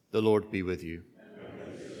The Lord be with you.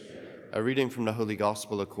 A reading from the Holy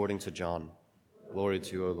Gospel according to John. Glory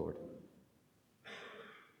to you, O Lord.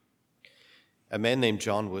 A man named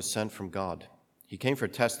John was sent from God. He came for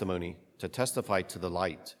testimony, to testify to the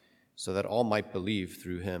light, so that all might believe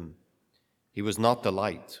through him. He was not the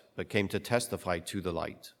light, but came to testify to the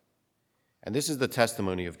light. And this is the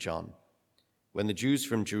testimony of John. When the Jews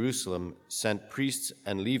from Jerusalem sent priests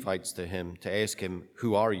and Levites to him to ask him,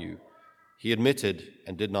 "Who are you?" he admitted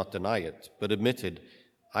and did not deny it, but admitted,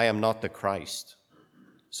 "I am not the Christ."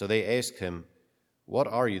 So they asked him, "What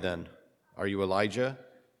are you then? Are you Elijah?"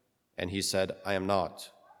 And he said, "I am not."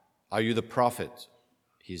 "Are you the prophet?"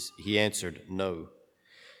 He answered, "No."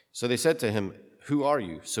 So they said to him, "Who are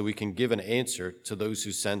you? So we can give an answer to those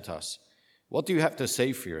who sent us. What do you have to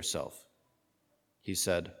say for yourself?" He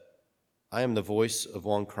said, "I am the voice of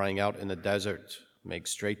one crying out in the desert, 'Make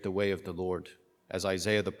straight the way of the Lord,' as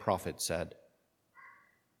Isaiah the prophet said."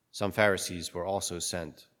 Some Pharisees were also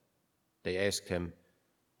sent. They asked him,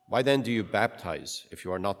 "Why then do you baptize if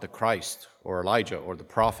you are not the Christ or Elijah or the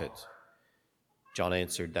prophet?" John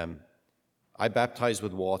answered them, "I baptize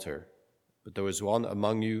with water, but there is one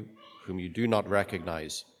among you whom you do not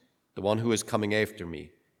recognize, the one who is coming after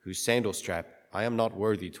me, whose sandal strap I am not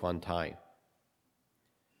worthy to untie."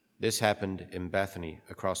 This happened in Bethany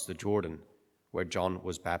across the Jordan, where John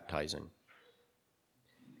was baptizing.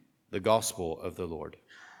 The Gospel of the Lord.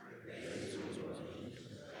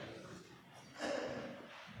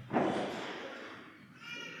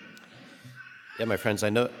 Yeah, my friends, I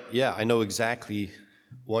know exactly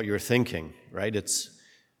what you're thinking, right? It's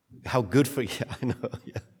how good for you. I know,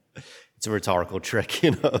 yeah. It's a rhetorical trick,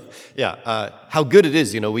 Yeah, how good it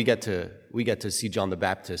is, we get to see John the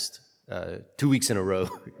Baptist 2 weeks in a row,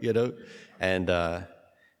 and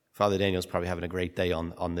Father Daniel's probably having a great day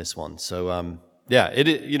on this one. So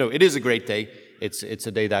it is a great day. It's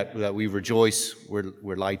a day that we rejoice.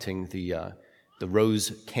 We're lighting the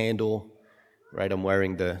rose candle. Right, I'm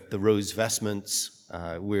wearing the rose vestments.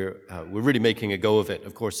 We're really making a go of it.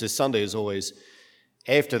 Of course, this Sunday is always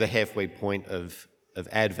after the halfway point of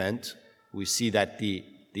Advent. We see that the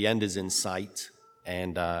end is in sight,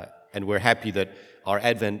 and we're happy that our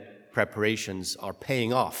Advent preparations are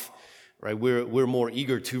paying off. Right, we're more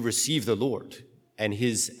eager to receive the Lord and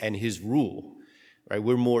His rule. Right,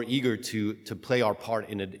 we're more eager to play our part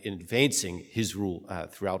in advancing His rule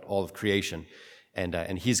throughout all of creation.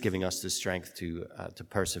 And He's giving us the strength to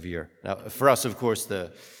persevere. Now, for us, of course,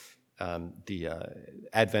 the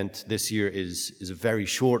Advent this year is a very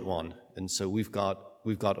short one, and so we've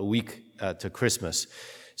got a week to Christmas.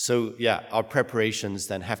 So yeah, our preparations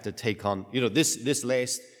then have to take on this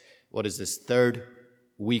last, what is this, third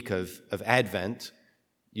week of Advent.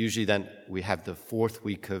 Usually, then we have the fourth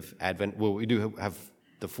week of Advent. Well, we do have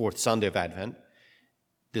the fourth Sunday of Advent.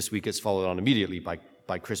 This week is followed on immediately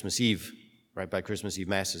by Christmas Eve. Right, by Christmas Eve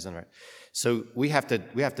masses, and right. So we have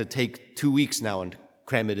to take 2 weeks now and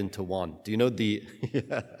cram it into one. Do you know the?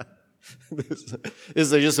 This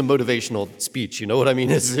is just a motivational speech. You know what I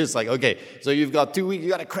mean? It's just like, okay, so you've got 2 weeks. You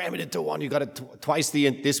got to cram it into one. You got to twice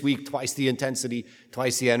this week, twice the intensity,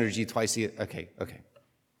 twice the energy, twice the. Okay.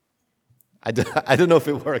 I don't know if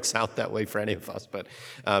it works out that way for any of us, but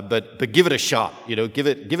give it a shot. Give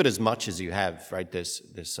it as much as you have. Right, this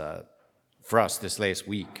for us this last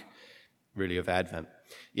week. Really of Advent.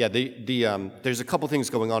 Yeah, there's a couple things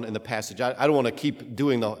going on in the passage. I don't want to keep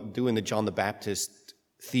doing the John the Baptist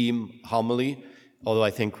theme homily, although I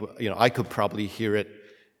think I could probably hear it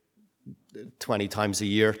 20 times a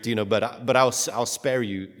year, but I'll spare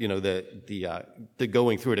you the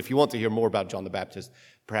going through it. If you want to hear more about John the Baptist,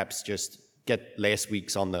 perhaps just get last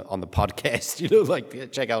week's on the podcast.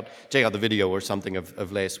 Check out the video or something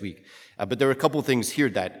of last week. But there are a couple of things here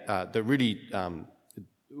that really.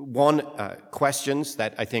 Questions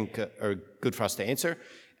that I think are good for us to answer,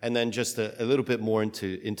 and then just a little bit more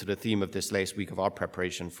into the theme of this last week of our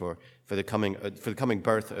preparation for the coming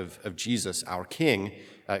birth of Jesus, our King,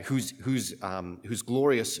 whose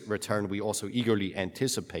glorious return we also eagerly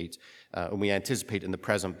anticipate, and we anticipate in the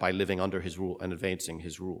present by living under His rule and advancing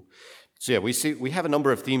His rule. So yeah, we have a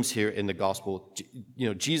number of themes here in the gospel.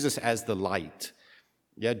 Jesus as the light.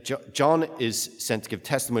 Yeah, John is sent to give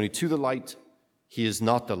testimony to the light. He is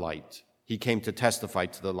not the light. He came to testify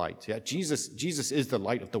to the light. Yeah, Jesus is the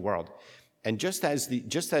light of the world. And just as the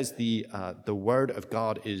word of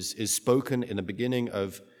God is spoken in the beginning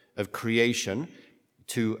of creation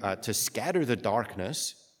to scatter the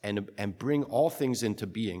darkness and bring all things into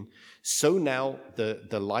being, so now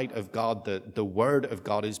the light of God, the word of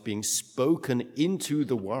God is being spoken into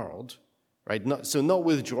the world, right? Not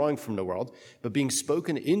withdrawing from the world, but being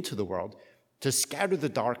spoken into the world to scatter the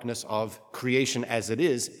darkness of creation as it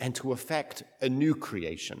is, and to effect a new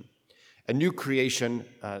creation. A new creation,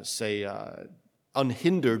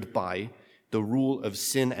 unhindered by the rule of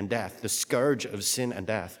sin and death, the scourge of sin and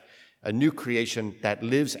death. A new creation that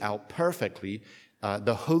lives out perfectly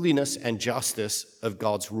the holiness and justice of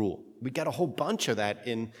God's rule. We get a whole bunch of that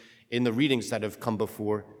in the readings that have come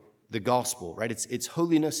before the gospel, right? It's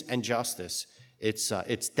holiness and justice.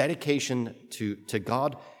 It's dedication to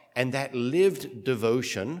God, and that lived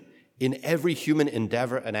devotion in every human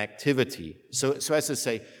endeavor and activity. So as to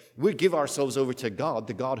say, we give ourselves over to God,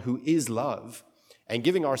 the God who is love, and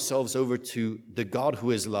giving ourselves over to the God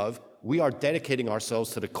who is love, we are dedicating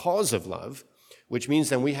ourselves to the cause of love, which means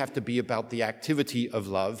then we have to be about the activity of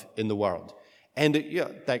love in the world. And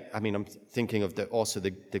I'm thinking of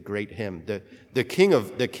the great hymn, the king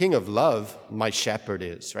of love, my shepherd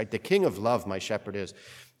is, right? The king of love, my shepherd is.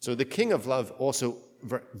 So the king of love also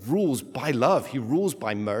rules by love. He rules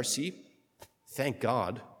by mercy. Thank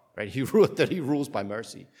God, right? He rules by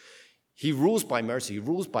mercy. He rules by mercy. He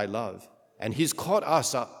rules by love. And he's caught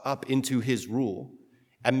us up into his rule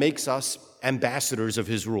and makes us ambassadors of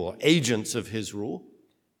his rule, agents of his rule.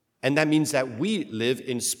 And that means that we live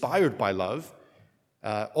inspired by love,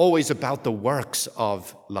 always about the works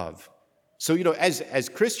of love. So, as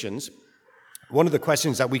Christians, one of the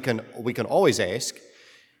questions that we can always ask,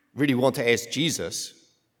 really want to ask Jesus,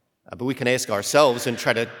 but we can ask ourselves and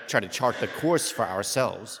try to chart the course for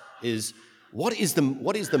ourselves, is what is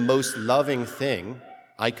the most loving thing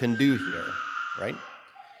I can do here, right?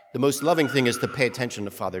 The most loving thing is to pay attention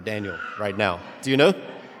to Father Daniel right now. Do you know?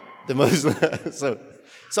 So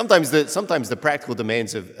sometimes the practical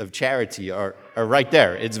demands of charity are right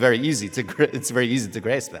there. It's very easy to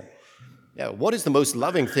grasp them. Yeah, what is the most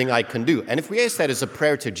loving thing I can do? And if we ask that as a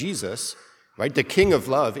prayer to Jesus, right, the King of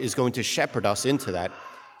Love is going to shepherd us into that.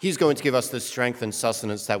 He's going to give us the strength and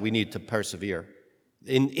sustenance that we need to persevere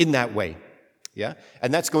in that way. Yeah,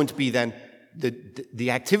 and that's going to be then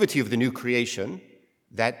the activity of the new creation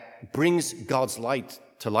that brings God's light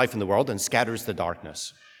to life in the world and scatters the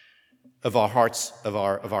darkness of our hearts, of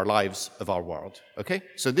our lives, of our world. Okay,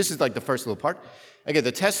 so this is like the first little part. Again,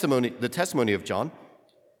 the testimony of John.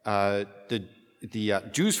 The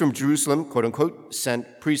Jews from Jerusalem, quote unquote,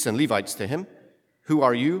 sent priests and Levites to him. Who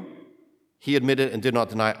are you? He admitted and did not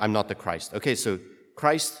deny, I'm not the Christ. Okay, so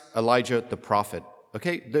Christ, Elijah, the prophet.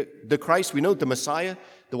 Okay, the Christ, we know the Messiah,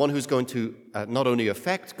 the one who's going to not only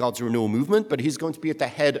affect God's renewal movement, but he's going to be at the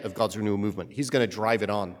head of God's renewal movement. He's going to drive it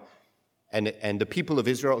on. And the people of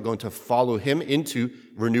Israel are going to follow him into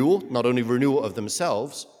renewal, not only renewal of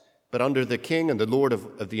themselves, but under the King and the Lord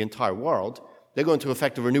of the entire world, they're going to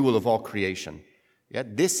affect the renewal of all creation. Yeah,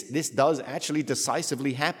 this does actually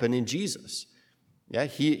decisively happen in Jesus. Yeah,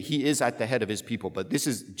 he is at the head of his people, but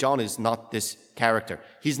John is not this character.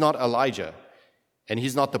 He's not Elijah. And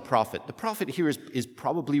he's not the prophet. The prophet here is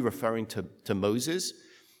probably referring to Moses.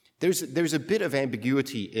 There's a bit of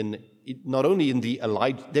ambiguity in not only in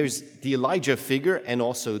there's the Elijah figure and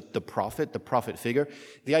also the prophet figure.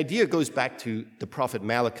 The idea goes back to the prophet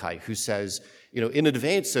Malachi, who says, in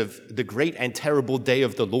advance of the great and terrible day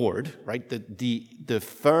of the Lord, right? The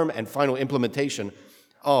firm and final implementation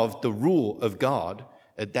of the rule of God.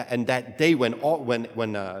 And that day when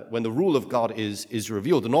the rule of God is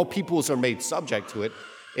revealed and all peoples are made subject to it,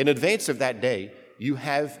 in advance of that day, you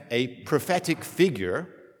have a prophetic figure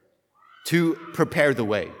to prepare the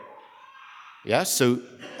way. Yeah, so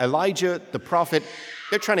Elijah, the prophet,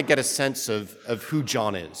 they're trying to get a sense of who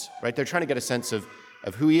John is, right? They're trying to get a sense of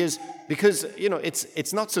who he is, because,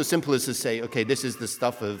 it's not so simple as to say, okay, this is the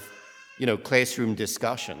stuff of, classroom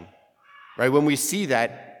discussion, right? When we see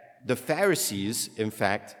that the Pharisees, in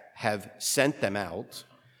fact, have sent them out.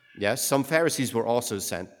 Yes, some Pharisees were also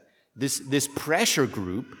sent. This pressure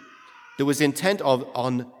group that was intent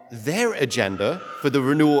on their agenda for the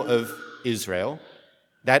renewal of Israel,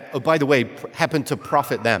 that, oh, by the way, happened to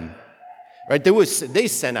profit them. Right? They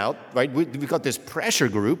sent out, right? We've got this pressure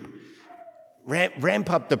group,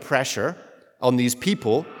 ramp up the pressure on these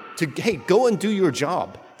people to, hey, go and do your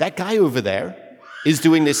job. That guy over there is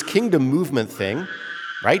doing this kingdom movement thing,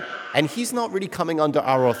 right? And he's not really coming under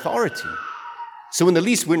our authority. So in the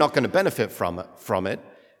least, we're not going to benefit from it.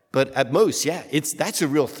 But at most, yeah, that's a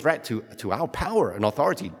real threat to our power and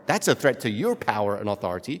authority. That's a threat to your power and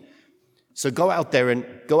authority. So go out there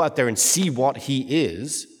and see what he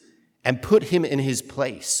is and put him in his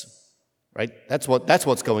place. Right? That's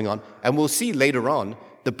what's going on. And we'll see later on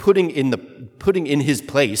the putting in his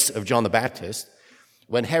place of John the Baptist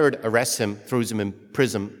when Herod arrests him, throws him in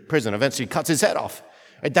prison, eventually cuts his head off.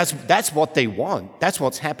 Right? That's what they want. That's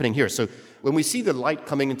what's happening here. So when we see the light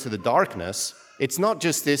coming into the darkness, it's not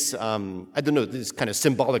just this, this kind of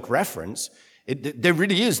symbolic reference. There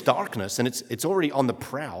really is darkness, and it's already on the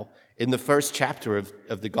prowl in the first chapter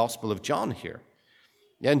of the Gospel of John here.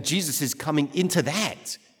 And Jesus is coming into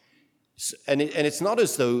that. And it's not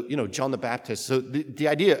as though, John the Baptist. So the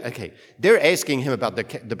idea, okay, they're asking him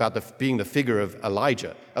about being the figure of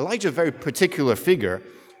Elijah. Elijah, a very particular figure.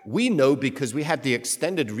 We know because we have the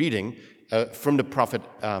extended reading from the prophet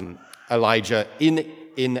Elijah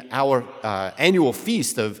in our annual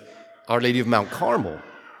feast of Our Lady of Mount Carmel,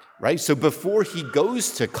 right? So before he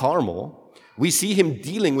goes to Carmel, we see him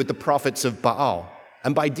dealing with the prophets of Baal.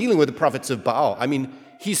 And by dealing with the prophets of Baal, I mean,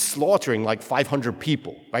 he's slaughtering like 500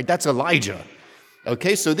 people, right? That's Elijah.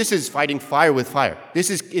 Okay, so this is fighting fire with fire.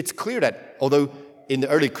 It's clear that although in the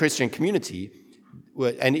early Christian community,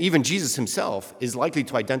 and even Jesus himself is likely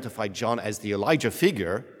to identify John as the Elijah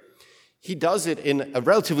figure, he does it in a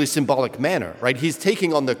relatively symbolic manner, right? He's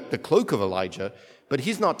taking on the cloak of Elijah, but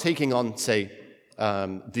he's not taking on, say,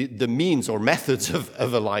 the means or methods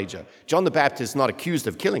of Elijah. John the Baptist is not accused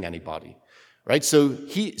of killing anybody. Right, so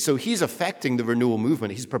he's affecting the renewal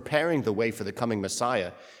movement. He's preparing the way for the coming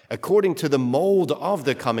Messiah according to the mold of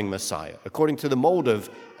the coming Messiah, according to the mold of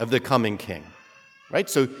the coming King. Right,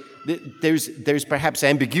 so there's perhaps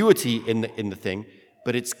ambiguity in the thing,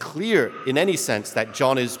 but it's clear in any sense that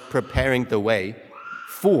John is preparing the way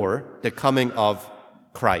for the coming of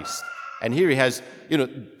Christ. And here he has,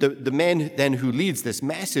 the man then who leads this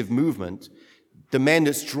massive movement, the man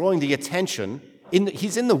that's drawing the attention.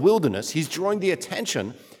 He's in the wilderness. He's drawing the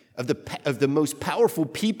attention of the most powerful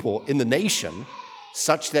people in the nation,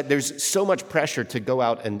 such that there's so much pressure to go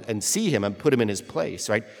out and see him and put him in his place,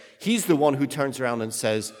 right? He's the one who turns around and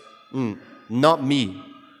says, not me,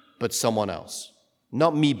 but someone else.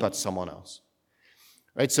 Not me, but someone else.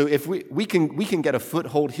 Right? So if we can get a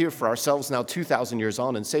foothold here for ourselves now 2,000 years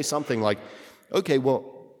on and say something like, okay,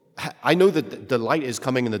 well, I know that the light is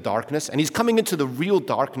coming in the darkness, and he's coming into the real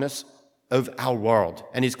darkness of our world,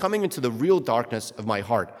 and he's coming into the real darkness of my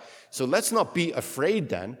heart. So let's not be afraid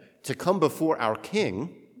then to come before our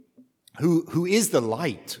King, who is the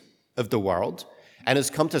light of the world and has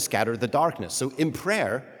come to scatter the darkness. So in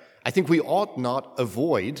prayer, I think we ought not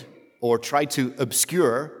avoid or try to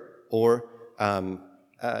obscure or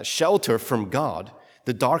shelter from God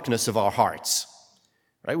the darkness of our hearts.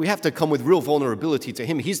 Right? We have to come with real vulnerability to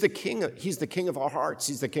him. He's the king of our hearts.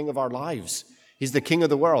 He's the king of our lives. He's the king of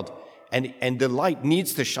the world. And the light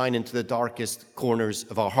needs to shine into the darkest corners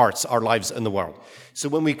of our hearts, our lives, and the world. So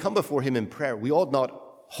when we come before him in prayer, we ought not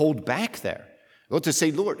hold back there. We ought to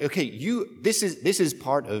say, Lord, okay, this is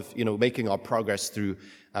part of making our progress through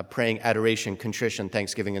praying adoration, contrition,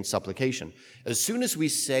 thanksgiving, and supplication. As soon as we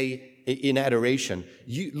say in adoration,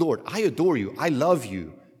 Lord, I adore you, I love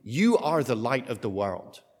you, you are the light of the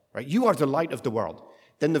world, right? You are the light of the world.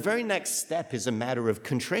 Then the very next step is a matter of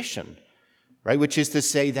contrition, right? Which is to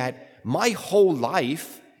say that my whole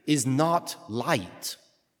life is not light.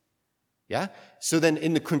 Yeah? So then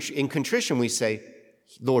in contrition we say,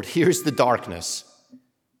 Lord, here's the darkness.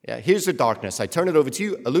 Yeah, here's the darkness. I turn it over to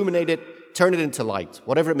you, illuminate it, turn it into light,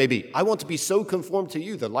 whatever it may be. I want to be so conformed to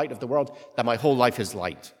you, the light of the world, that my whole life is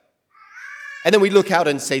light. And then we look out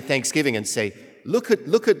and say thanksgiving and say, look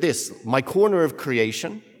at this, my corner of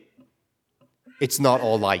creation. It's not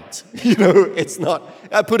all light. It's not,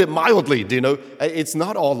 I put it mildly, it's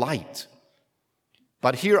not all light.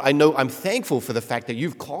 But here I know I'm thankful for the fact that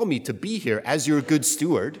you've called me to be here as your good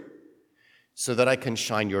steward so that I can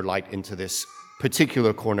shine your light into this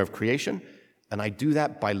particular corner of creation. And I do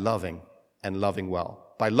that by loving and loving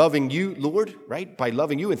well. By loving you, Lord, right? By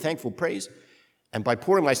loving you in thankful praise, and by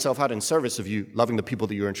pouring myself out in service of you, loving the people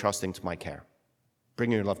that you're entrusting to my care.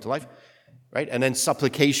 Bringing your love to life, right? And then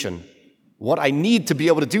supplication. What I need to be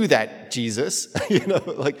able to do that, Jesus,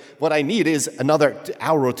 what I need is another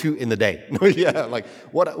hour or two in the day.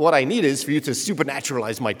 What I need is for you to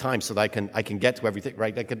supernaturalize my time so that I can get to everything,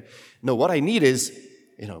 right? What I need is,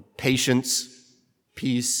 patience,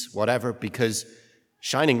 peace, whatever, because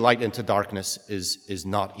shining light into darkness is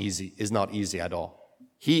not easy at all.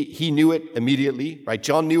 He knew it immediately, right?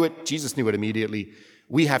 John knew it, Jesus knew it immediately.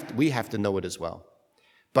 We have to know it as well.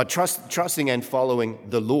 But trusting and following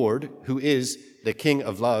the Lord, who is the King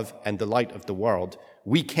of love and the light of the world,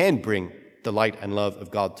 we can bring the light and love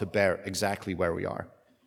of God to bear exactly where we are.